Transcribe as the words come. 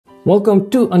Welcome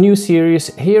to a new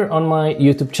series here on my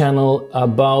YouTube channel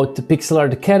about the Pixel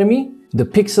Art Academy. The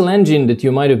pixel engine that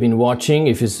you might have been watching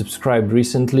if you subscribed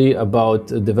recently about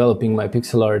developing my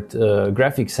pixel art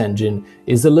graphics engine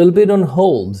is a little bit on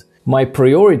hold. My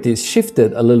priorities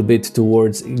shifted a little bit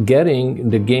towards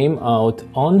getting the game out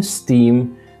on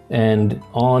Steam and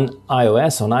on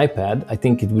iOS, on iPad. I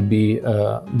think it would be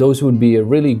those would be a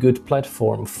really good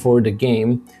platform for the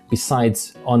game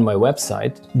besides on my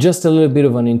website. Just a little bit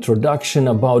of an introduction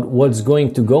about what's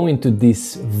going to go into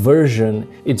this version.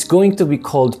 It's going to be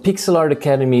called Pixel Art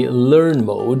Academy Learn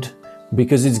Mode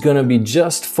because it's going to be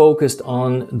just focused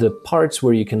on the parts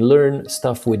where you can learn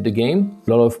stuff with the game.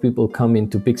 A lot of people come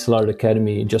into Pixel Art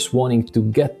Academy just wanting to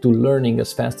get to learning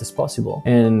as fast as possible.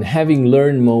 And having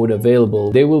Learn Mode available,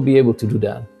 they will be able to do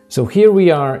that. So here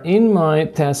we are in my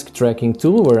task tracking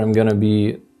tool where I'm going to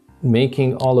be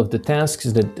making all of the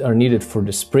tasks that are needed for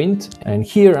the sprint. And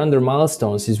here under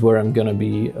milestones is where I'm going to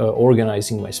be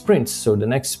organizing my sprints. So the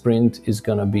next sprint is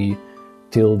going to be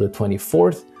till the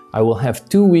 24th. I will have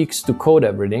 2 weeks to code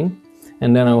everything,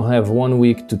 and then I will have 1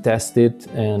 week to test it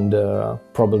and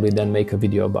probably then make a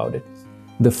video about it.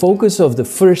 The focus of the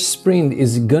first sprint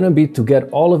is gonna be to get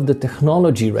all of the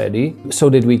technology ready so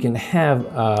that we can have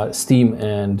a Steam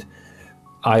and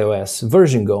iOS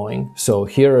version going. So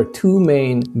here are two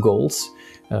main goals.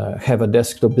 Have a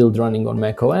desktop build running on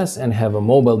macOS and have a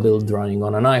mobile build running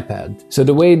on an iPad. So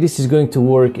the way this is going to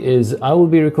work is I will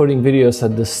be recording videos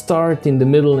at the start, in the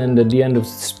middle and at the end of the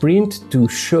sprint to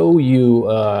show you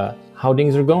how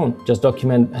things are going, just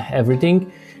document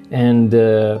everything. And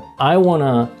I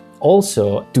wanna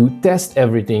also to test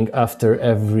everything after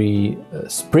every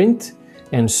sprint.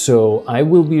 And so I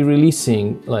will be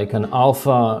releasing like an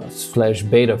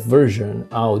alpha/beta version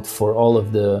out for all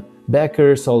of the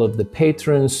backers, all of the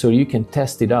patrons, so you can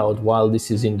test it out while this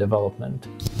is in development.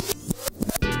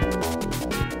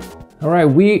 All right,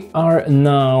 we are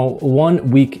now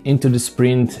 1 week into the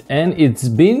sprint and it's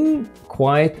been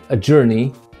quite a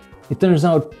journey. It turns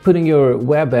out putting your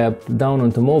web app down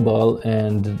onto mobile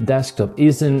and desktop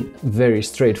isn't very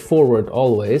straightforward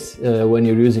always. When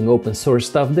you're using open source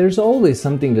stuff, there's always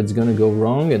something that's gonna go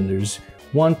wrong, and there's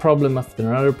one problem after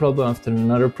another problem after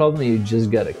another problem. You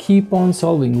just gotta keep on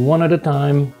solving one at a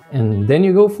time and then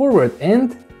you go forward.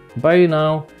 And by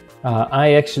now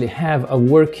I actually have a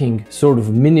working sort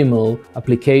of minimal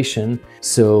application,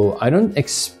 so I don't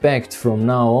expect from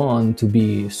now on to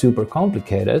be super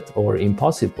complicated or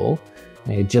impossible.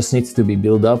 It just needs to be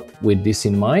built up with this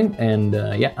in mind, and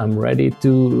yeah, I'm ready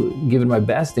to give it my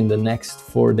best in the next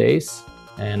 4 days,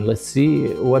 and let's see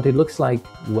what it looks like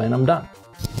when I'm done.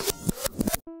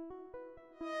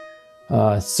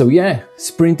 So yeah,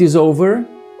 sprint is over.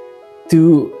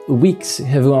 2 weeks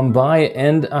have gone by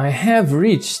and I have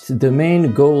reached the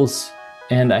main goals,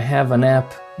 and I have an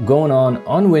app going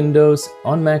on Windows,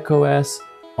 on macOS,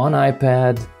 on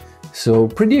iPad. So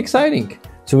pretty exciting.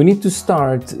 So we need to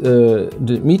start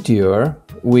the Meteor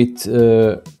with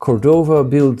Cordova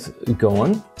build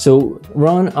going. So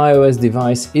Run iOS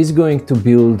device is going to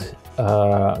build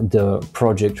the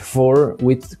project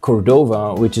with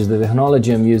Cordova, which is the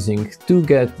technology I'm using to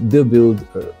get the build,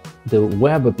 the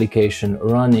web application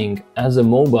running as a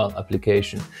mobile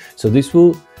application. So this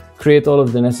will create all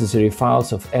of the necessary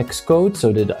files of Xcode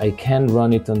so that I can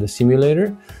run it on the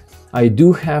simulator. I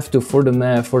do have to, for the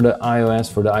iOS,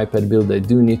 for the iPad build, I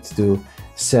do need to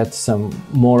set some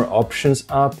more options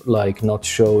up, like not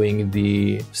showing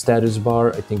the status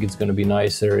bar. I think it's gonna be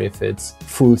nicer if it's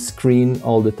full screen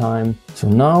all the time. So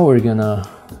now we're gonna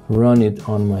run it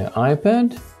on my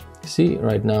iPad. See,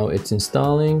 right now it's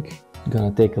installing.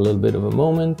 Gonna take a little bit of a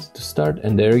moment to start,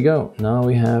 and there you go. Now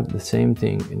we have the same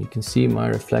thing, and you can see my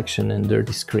reflection and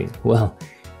dirty screen. Well,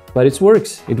 but it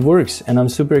works, and I'm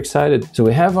super excited. So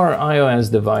we have our iOS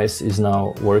device is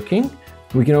now working.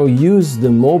 We can now use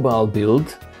the mobile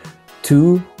build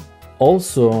to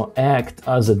also act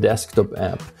as a desktop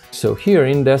app. So here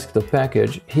in desktop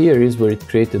package, here is where it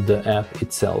created the app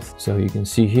itself. So you can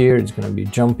see here, it's gonna be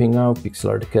jumping out, Pixel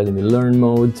Art Academy Learn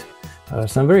Mode.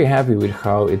 So I'm very happy with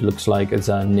how it looks like as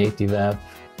a native app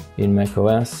in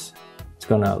macOS. It's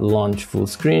gonna launch full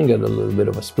screen, get a little bit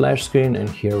of a splash screen, and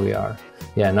here we are.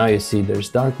 Yeah, now you see there's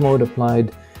dark mode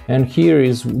applied. And here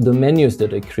is the menus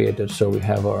that I created. So we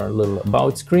have our little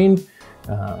about screen,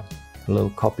 a little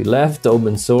copy left,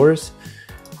 open source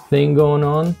thing going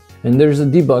on. And there's a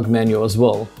debug menu as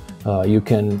well. You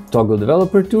can toggle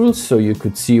developer tools, so you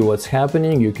could see what's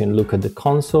happening. You can look at the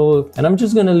console, and I'm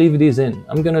just gonna leave this in.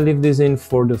 I'm gonna leave this in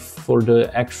for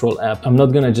the actual app. I'm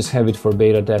not gonna just have it for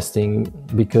beta testing,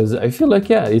 because I feel like,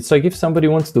 yeah, it's like if somebody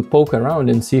wants to poke around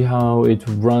and see how it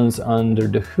runs under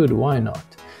the hood, why not?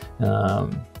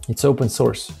 It's open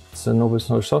source. It's an open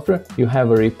source software. You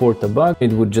have a report a bug.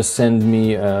 It would just send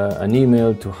me an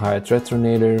email to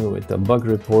Retronator with a bug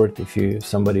report if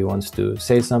somebody wants to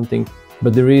say something.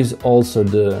 But there is also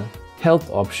the help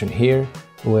option here,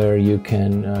 where you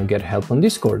can get help on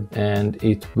Discord, and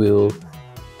it will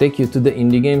take you to the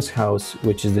Indie Games House,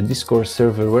 which is the Discord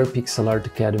server where Pixel Art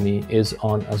Academy is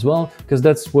on as well, because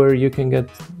that's where you can get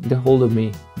the hold of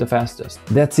me the fastest.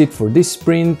 That's it for this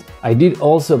sprint. I did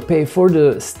also pay for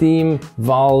the Steam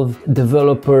Valve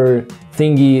developer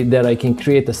thingy that I can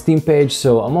create a Steam page,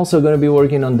 so I'm also going to be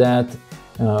working on that.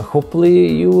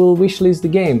 Hopefully you will wishlist the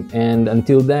game, and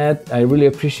until that, I really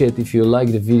appreciate if you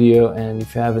like the video, and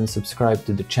if you haven't subscribed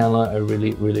to the channel, I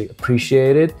really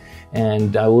appreciate it,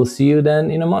 and I will see you then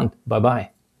in a month. Bye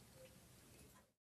bye.